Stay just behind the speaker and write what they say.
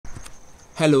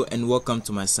Hello and welcome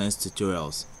to my science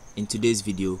tutorials. In today's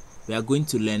video, we are going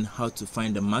to learn how to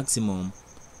find the maximum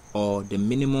or the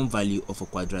minimum value of a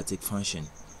quadratic function.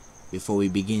 Before we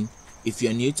begin, if you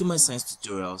are new to my science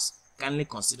tutorials, kindly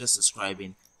consider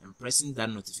subscribing and pressing that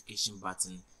notification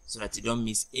button so that you don't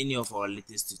miss any of our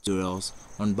latest tutorials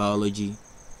on biology,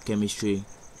 chemistry,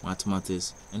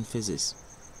 mathematics, and physics.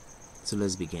 So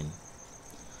let's begin.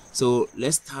 So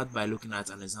let's start by looking at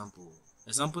an example.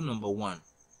 Example number 1.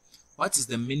 What is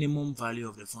the minimum value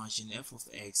of the function f of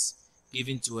x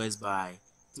given to us by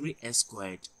 3x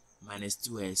squared minus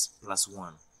 2x plus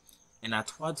 1? And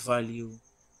at what value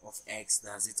of x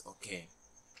does it occur?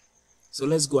 So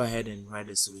let's go ahead and write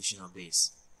the solution of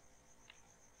this.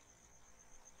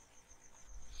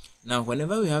 Now,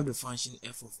 whenever we have the function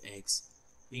f of x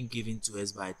being given to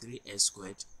us by 3x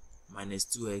squared minus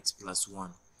 2x plus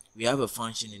 1, we have a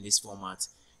function in this format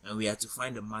and we have to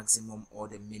find the maximum or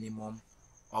the minimum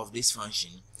of this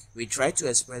function. We try to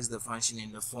express the function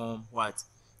in the form what?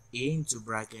 A into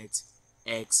bracket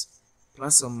x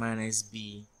plus or minus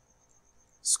b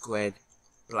squared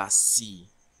plus c.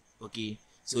 Okay,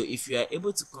 so if you are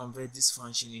able to convert this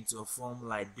function into a form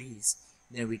like this,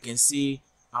 then we can see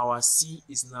our c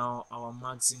is now our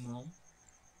maximum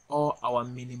or our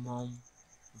minimum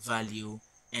value,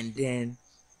 and then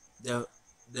the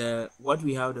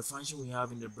function we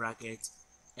have in the bracket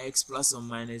x plus or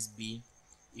minus b,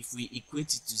 if we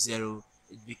equate it to 0,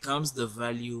 it becomes the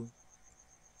value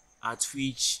at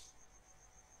which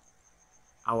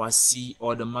our c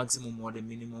or the maximum or the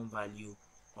minimum value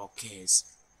occurs.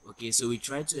 Okay, so we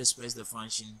try to express the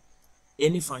function,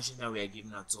 any function that we are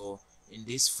given at all, in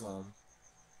this form.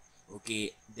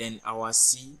 Okay, then our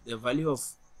c, the value of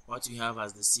what we have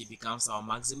as the c, becomes our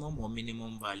maximum or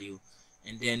minimum value,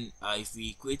 and then if we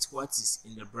equate what is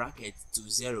in the bracket to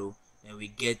 0, then we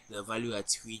get the value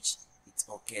at which it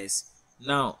occurs.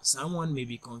 Now, someone may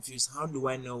be confused. How do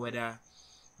I know whether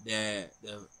the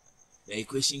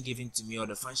equation given to me or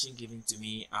the function given to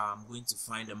me, I'm going to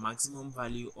find the maximum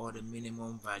value or the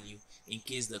minimum value, in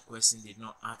case the question did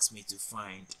not ask me to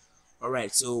find?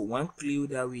 Alright, so one clue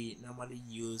that we normally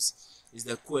use is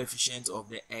the coefficient of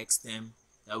the x term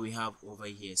that we have over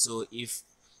here. So if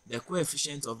the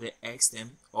coefficient of the x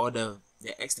term, or the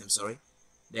x term, sorry,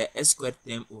 the x squared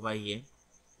term over here,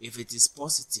 if it is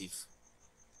positive,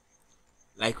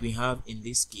 like we have in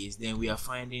this case, then we are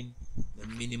finding the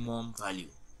minimum value.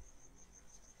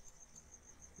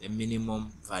 The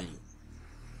minimum value.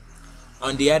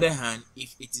 On the other hand,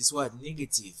 if it is what?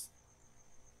 Negative,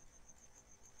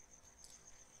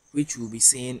 which we'll be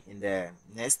seeing in the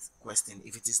next question.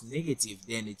 If it is negative,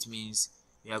 then it means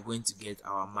we are going to get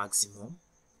our maximum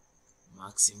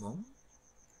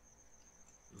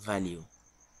value.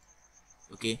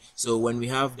 Okay, so when we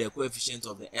have the coefficient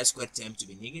of the x squared term to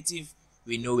be negative,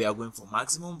 we know we are going for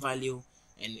maximum value,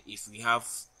 and if we have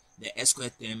the x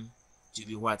squared term to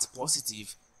be what?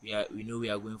 Positive, we know we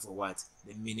are going for what?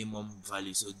 The minimum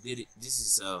value. So this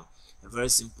is a very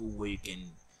simple way you can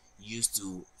use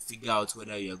to figure out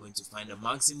whether you are going to find the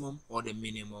maximum or the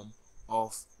minimum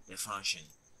of the function.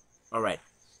 Alright,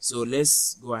 so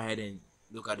let's go ahead and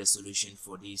look at the solution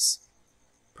for this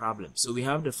problem. So we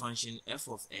have the function f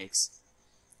of x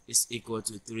is equal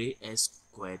to 3x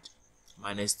squared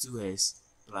minus 2x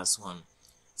plus 1.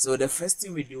 So the first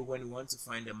thing we do when we want to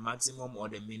find the maximum or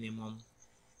the minimum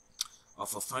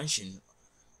of a function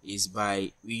is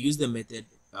we use the method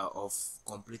of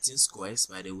completing squares,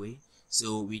 by the way.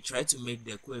 So we try to make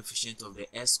the coefficient of the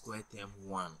x squared term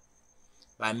 1.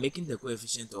 By making the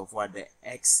coefficient of what? The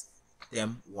x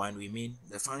term 1, we mean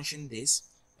the function this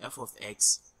f of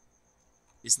x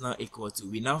is now equal to,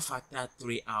 we now factor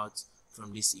 3 out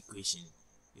from this equation.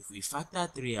 If we factor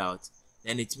 3 out,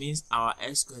 then it means our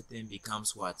x squared term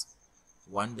becomes what?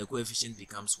 1. The coefficient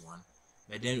becomes 1.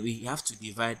 But then we have to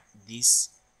divide these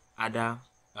other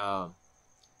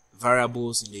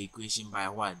variables in the equation by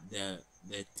what? The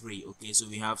 3. Okay, so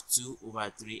we have 2 over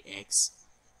 3x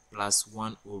plus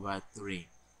 1 over 3.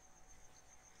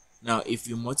 Now, if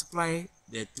you multiply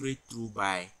the 3 through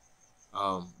by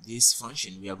this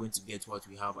function, we are going to get what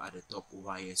we have at the top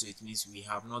over here. So it means we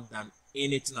have not done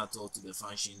anything at all to the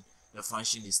function. The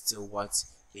function is still what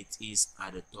it is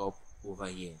at the top over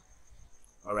here.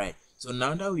 Alright, so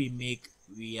now that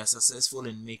we are successful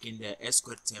in making the x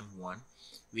squared term 1,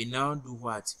 we now do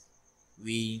what?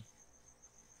 We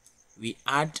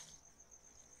add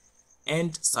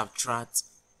and subtract.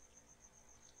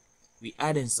 We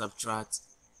add and subtract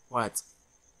what?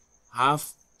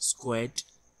 Half squared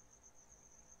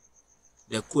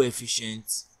the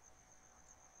coefficient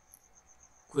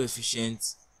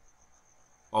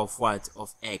of what?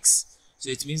 Of x. So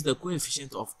it means the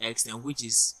coefficient of x, then, which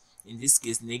is in this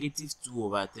case negative 2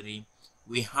 over 3,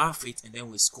 we half it and then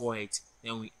we square it,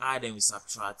 then we add and we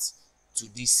subtract to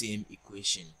this same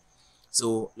equation.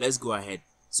 So let's go ahead.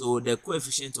 So the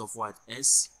coefficient of what?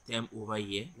 S term over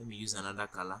here, let me use another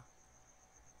color.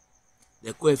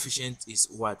 The coefficient is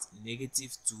what?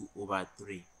 Negative 2 over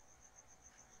 3.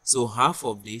 So half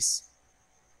of this,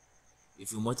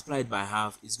 if we multiply it by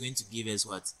half, is going to give us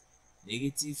what?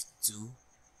 Negative 2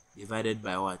 divided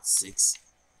by what? 6,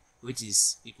 which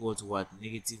is equal to what?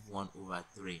 Negative 1 over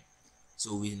 3.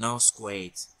 So we now square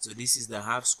it. So this is the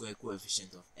half square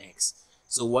coefficient of x.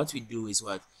 So what we do is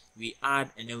what? We add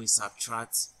and then we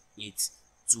subtract it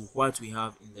to what we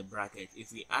have in the bracket.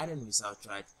 If we add and we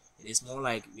subtract, it is more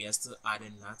like we are still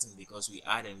adding nothing, because we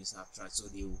add and we subtract, so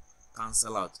they will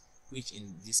cancel out, which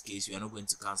in this case we are not going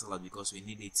to cancel out because we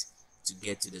need it to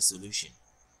get to the solution.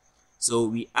 So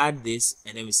we add this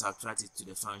and then we subtract it to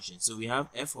the function. So we have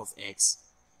f of x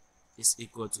is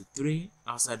equal to 3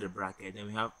 outside the bracket, then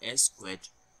we have s squared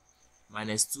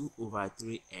minus 2 over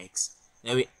 3x,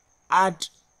 then we add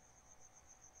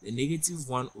the negative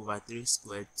 1 over 3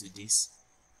 squared to this,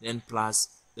 then plus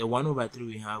the 1 over 3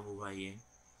 we have over here,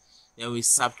 then we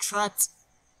subtract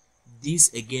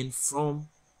this again from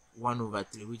 1 over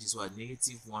 3, which is what?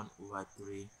 Negative 1 over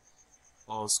 3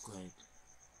 all squared.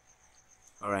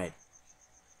 Alright,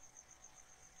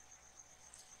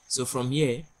 so from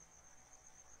here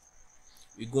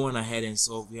we go on ahead and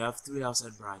solve. We have 3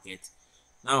 outside bracket.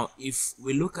 Now if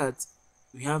we look at,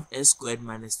 we have s squared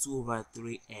minus 2 over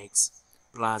 3x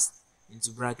plus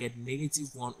into bracket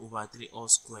negative 1 over 3 all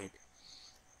squared.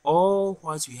 All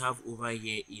what we have over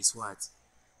here is what?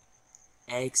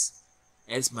 S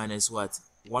minus what?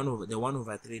 1 over the 1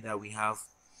 over 3 that we have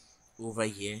over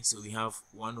here. So we have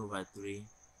 1 over 3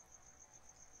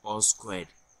 all squared.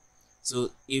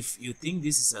 So if you think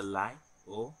this is a lie,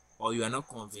 or you are not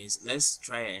convinced, let's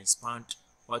try and expand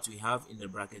what we have in the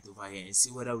bracket over here and see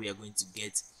whether we are going to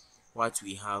get what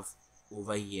we have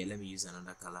over here. Let me use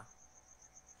another color.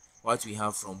 What we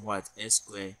have from what? S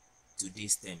squared to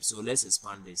this term. So let's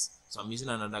expand this. So I'm using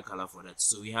another color for that.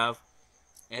 So we have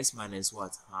s minus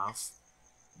what? Half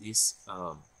this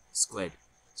squared.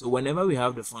 So whenever we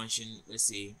have the function, let's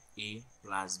say a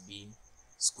plus b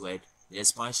squared, the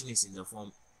expansion is in the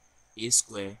form a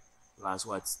squared plus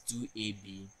what?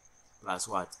 2ab plus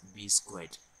what? B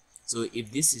squared. So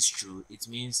if this is true, it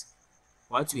means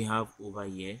what we have over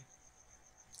here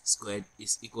squared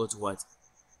is equal to what?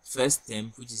 First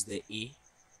term, which is the a,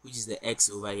 which is the x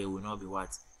over here, will now be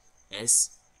what?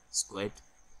 S squared,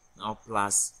 now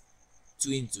plus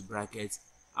 2 into bracket.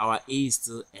 Our a is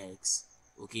still x,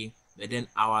 okay, but then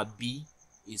our b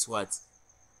is what?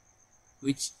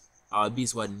 Which our b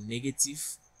is what?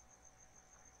 Negative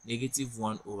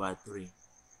 1 over 3.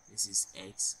 This is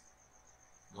x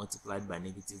multiplied by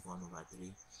negative 1 over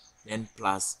 3, then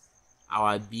plus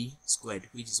our b squared,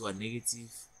 which is what? Negative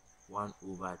 1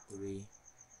 over 3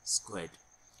 squared.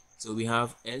 So we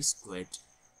have s squared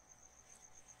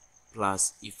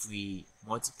plus, if we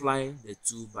multiply the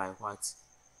 2 by what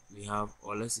we have,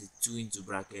 or let's say 2 into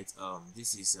bracket,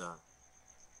 this is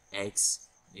x,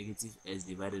 negative s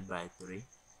divided by 3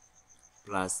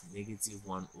 plus negative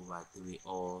 1 over 3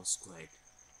 all squared.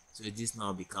 So this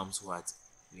now becomes what?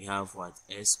 We have what?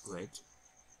 S squared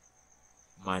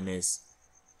minus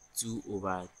 2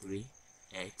 over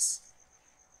 3x,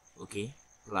 okay,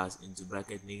 plus into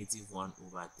bracket negative 1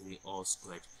 over 3 all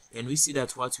squared. Can we see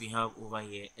that what we have over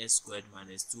here, s squared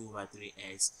minus 2 over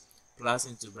 3x plus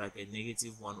into bracket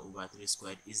negative 1 over 3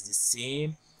 squared, is the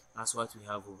same as what we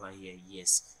have over here?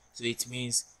 Yes. So it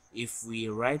means if we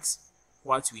write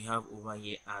what we have over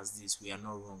here as this, we are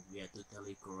not wrong, we are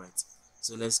totally correct.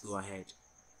 So let's go ahead.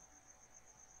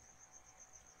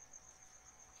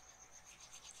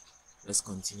 Let's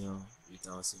continue with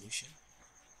our solution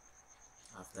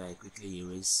after I quickly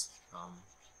erase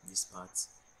this part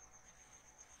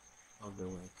of the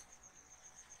work.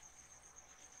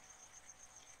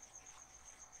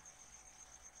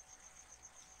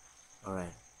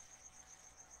 Alright,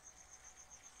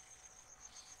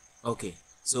 okay,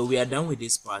 so we are done with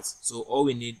this part. So all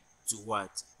we need to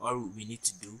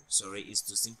do is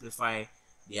to simplify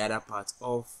the other part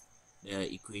of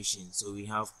the equation. So we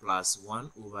have plus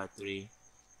 1 over 3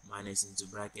 minus into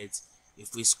bracket.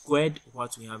 If we squared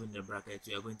what we have in the bracket,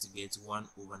 we are going to get 1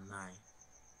 over 9.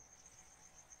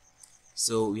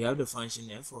 So we have the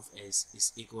function f of s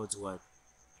is equal to what?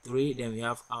 3, then we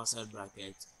have outside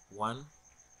bracket 1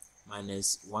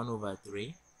 minus 1 over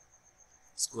 3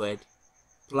 squared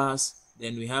plus,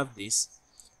 then we have this,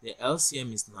 the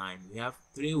LCM is 9. We have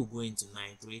 3 will go into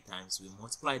 9 3 times. We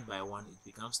multiply it by 1, it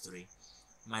becomes 3.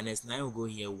 minus 9 will go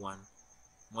here, 1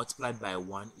 multiplied by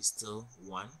 1 is still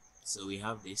 1. So we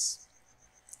have this.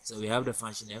 So we have the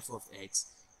function f of x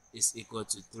is equal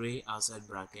to 3 outside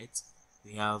bracket.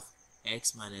 We have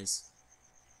x minus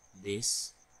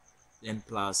this, then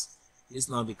plus this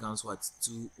now becomes what,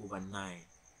 2/9.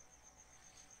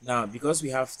 Now because we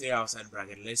have 3 outside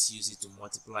bracket, let's use it to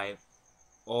multiply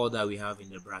all that we have in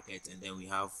the bracket, and then we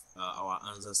have our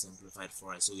answer simplified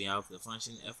for us. So we have the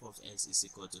function f of x is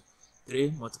equal to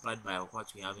 3 multiplied by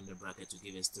what we have in the bracket to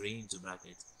give us 3 into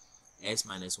bracket s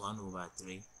minus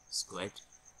 1/3 squared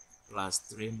plus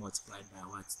 3 multiplied by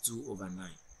what,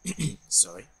 2/9.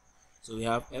 Sorry. So we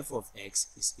have f of x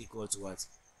is equal to what,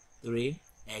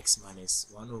 3x minus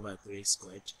 1/3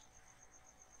 squared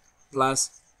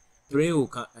plus 3 will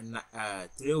go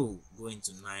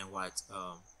into 9 what,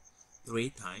 3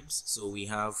 times. So we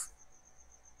have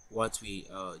what we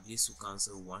this will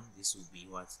cancel 1, this will be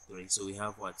what, 3. So we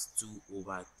have what,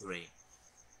 2/3.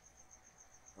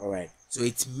 All right, so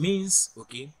it means,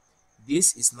 okay,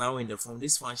 this is now in the form,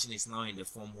 this function is now in the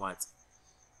form what,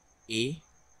 a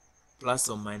plus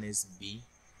or minus b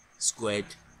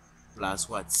squared plus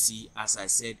what, c, as I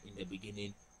said in the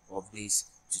beginning of this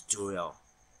tutorial.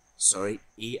 Sorry,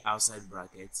 a outside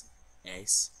bracket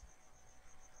s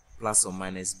plus or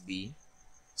minus b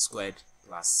squared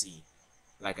plus c,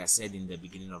 like I said in the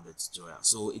beginning of the tutorial.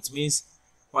 So it means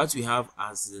what we have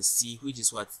as the c, which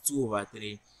is what,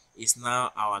 2/3, is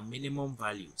now our minimum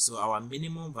value. So our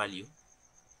minimum value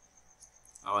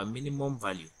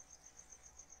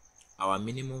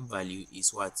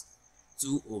is what,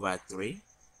 2/3,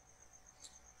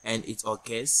 and it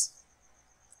occurs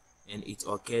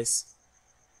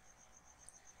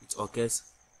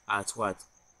at what,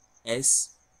 s,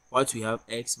 what we have,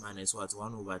 x minus what,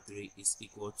 1/3 is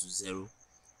equal to 0,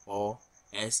 or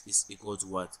s is equal to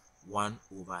what,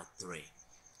 1/3.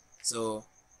 So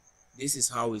this is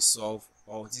how we solve,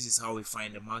 or this is how we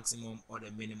find the maximum or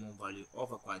the minimum value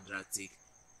of a quadratic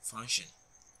function.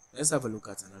 Let's have a look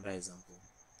at another example.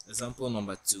 Example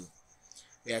number 2.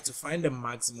 We are to find the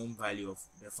maximum value of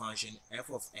the function f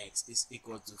of x is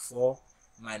equal to 4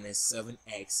 minus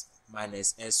 7x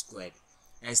minus s squared,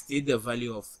 and state the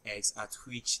value of x at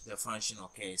which the function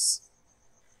occurs,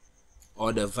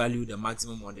 or the value, the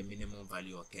maximum or the minimum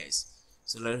value occurs.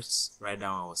 So let's write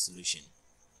down our solution.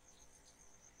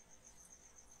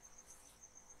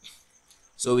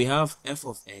 So we have f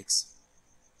of x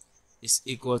is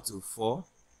equal to 4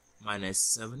 minus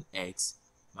 7x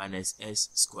minus s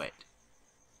squared.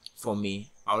 For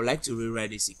me, I would like to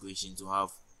rewrite this equation to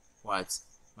have what,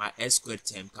 my s squared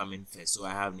term coming first. So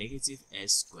I have negative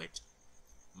s squared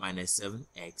minus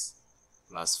 7x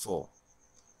plus 4.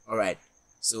 Alright,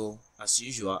 so as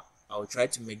usual, I will try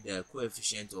to make the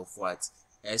coefficient of what,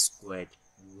 s squared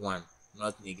 1,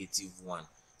 not negative 1.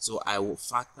 So I will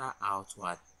factor out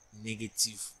what,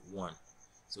 negative 1.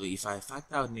 So if I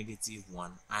factor out negative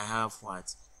 1, I have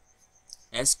what,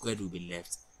 s squared will be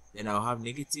left. Then I'll have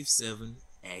negative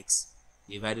 7x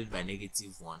divided by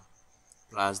negative 1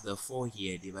 plus the 4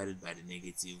 here divided by the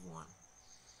negative 1.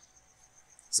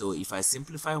 So if I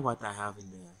simplify what I have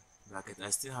in the bracket, I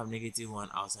still have negative 1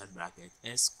 outside bracket,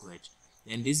 s squared.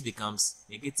 Then this becomes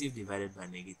negative divided by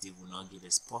negative will now give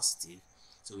us positive.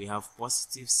 So we have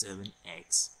positive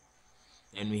 7x.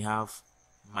 Then we have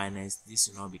minus, this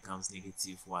now becomes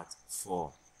negative what,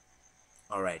 4.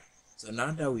 Alright, so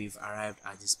now that we've arrived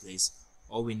at this place,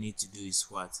 all we need to do is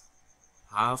what,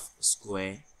 half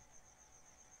square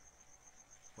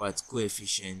what,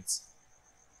 coefficient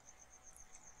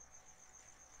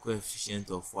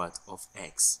of what, of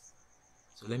x.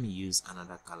 So let me use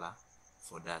another color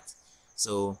for that.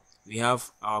 So we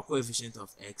have our coefficient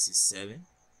of x is 7.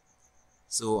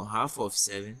 So half of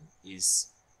 7 is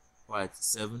what,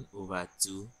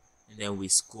 7/2, and then we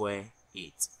square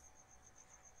 8.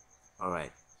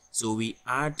 Alright, so we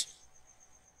add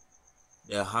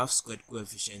the half squared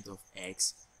coefficient of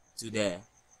x to the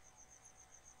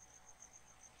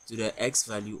x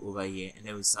value over here, and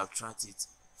then we subtract it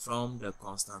from the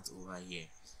constant over here.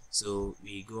 So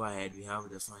we go ahead, we have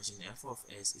the function f of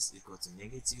s is equal to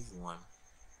negative 1.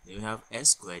 Then we have s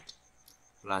squared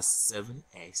plus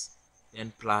 7x,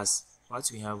 then plus what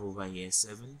we have over here,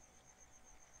 7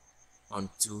 on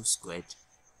 2 squared,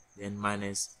 then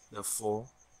minus the 4,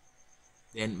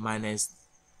 then minus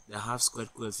the half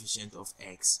squared coefficient of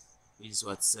x, which is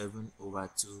what,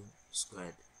 7/2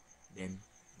 squared, then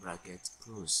bracket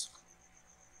close.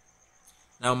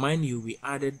 Now mind you, we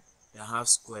added the half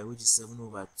square, which is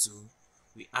 7/2,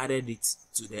 we added it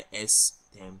to the s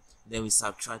term, then we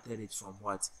subtracted it from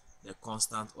what, the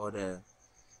constant or the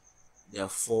there are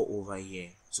 4 over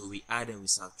here, so we add and we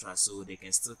subtract, so they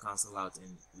can still cancel out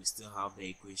and we still have the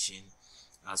equation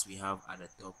as we have at the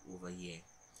top over here.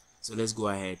 So let's go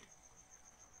ahead.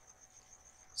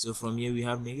 So from here we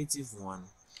have -1.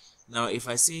 Now if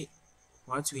I say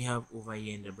what we have over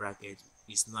here in the bracket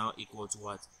is now equal to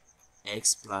what?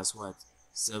 X plus what?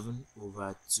 7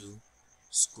 over 2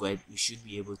 squared, we should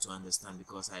be able to understand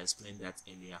because I explained that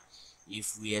earlier.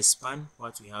 If we expand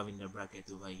what we have in the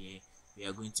bracket over here, we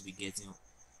are going to be getting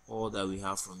all that we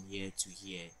have from here to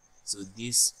here. So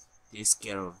this takes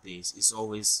care of this. It's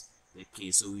always the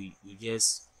case. So we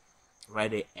just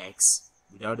write the x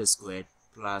without the squared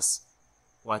plus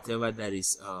whatever that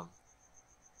is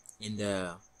in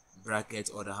the bracket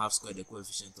or the half square, the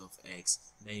coefficient of x,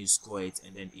 then you square it,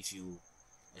 and then if you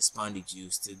expand it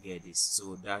you still get this.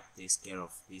 So that takes care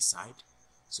of this side.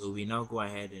 So we now go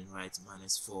ahead and write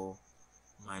 -4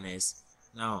 minus,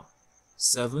 now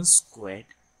 7 squared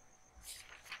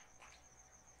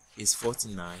is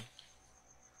 49,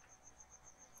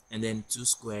 and then 2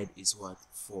 squared is what?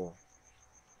 4.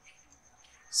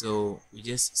 So we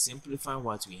just simplify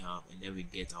what we have and then we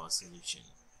get our solution.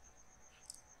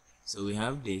 So we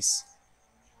have this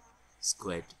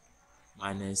squared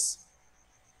minus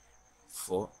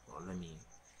 4, or let me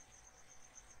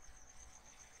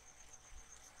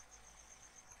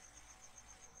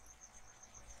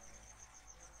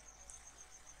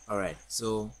alright,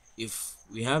 so if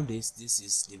we have this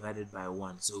is divided by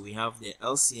 1, so we have the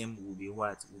LCM will be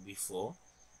what? Will be 4.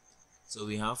 So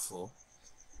we have 4.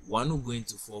 1 will go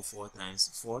into 4 times.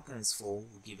 4 times 4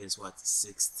 will give us what?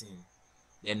 16.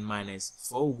 Then minus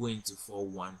 4 will go into 4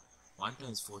 1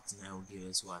 times 49 will give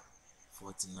us what?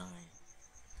 49.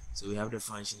 So we have the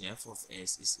function f of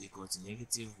s is equal to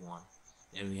 -1.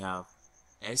 Then we have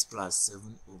s plus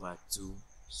 7 over 2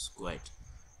 squared.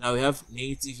 Now we have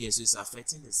negative here, so it's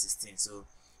affecting the 16. So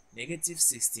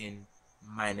 -16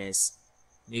 minus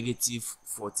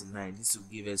 -49, this will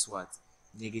give us what?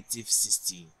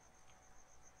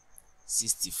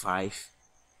 -65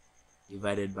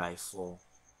 divided by 4,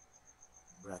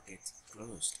 bracket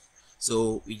closed.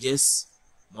 So we just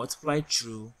multiply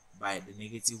through by the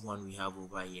 -1 we have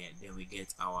over here, then we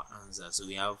get our answer. So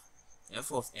we have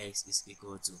f of x is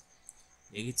equal to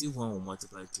 -1 will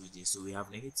multiply through this, so we have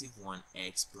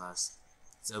 -1x plus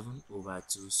 7 over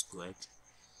 2 squared,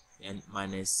 and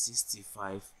minus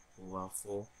 65 over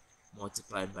 4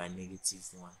 multiplied by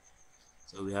 -1.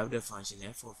 So we have the function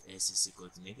f of s is equal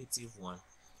to -1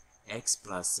 x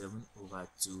plus 7 over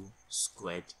 2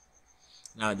 squared.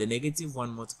 Now the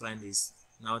 -1 multiplying this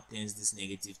now turns this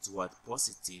negative to what?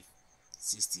 Positive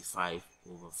 65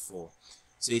 over 4.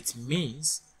 So it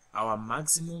means our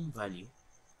maximum value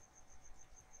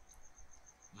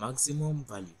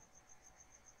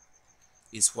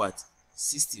is what?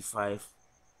 65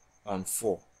 on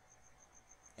 4,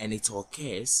 and it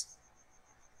occurs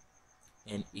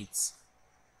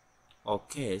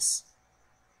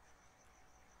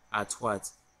at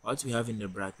what we have in the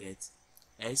bracket,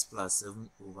 x plus 7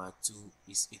 over 2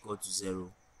 is equal to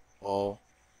 0, or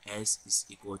s is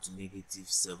equal to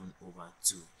 -7 over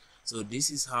 2. So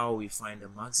this is how we find the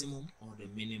maximum or the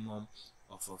minimum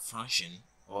of a function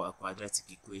or a quadratic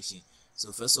equation.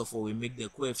 So first of all, we make the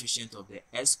coefficient of the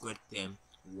s squared term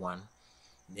 1,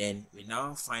 then we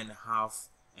now find half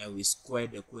and we square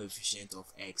the coefficient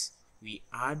of x. We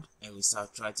add and we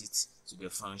subtract it to the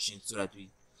function so that we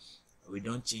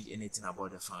don't change anything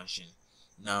about the function.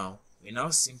 Now we now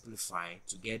simplify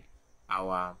to get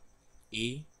our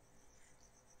a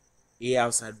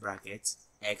outside bracket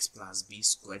x plus b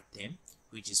squared term,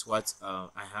 which is what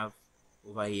I have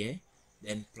over here,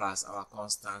 then plus our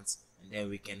constant, and then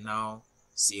we can now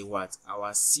say what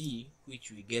our c, which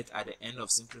we get at the end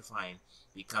of simplifying,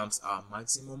 becomes our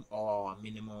maximum or our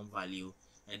minimum value,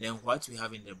 and then what we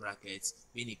have in the bracket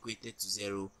being equated to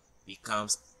 0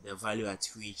 becomes the value at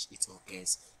which it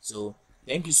occurs. So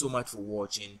thank you so much for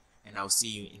watching, and I'll see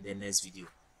you in the next video.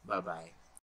 Bye bye.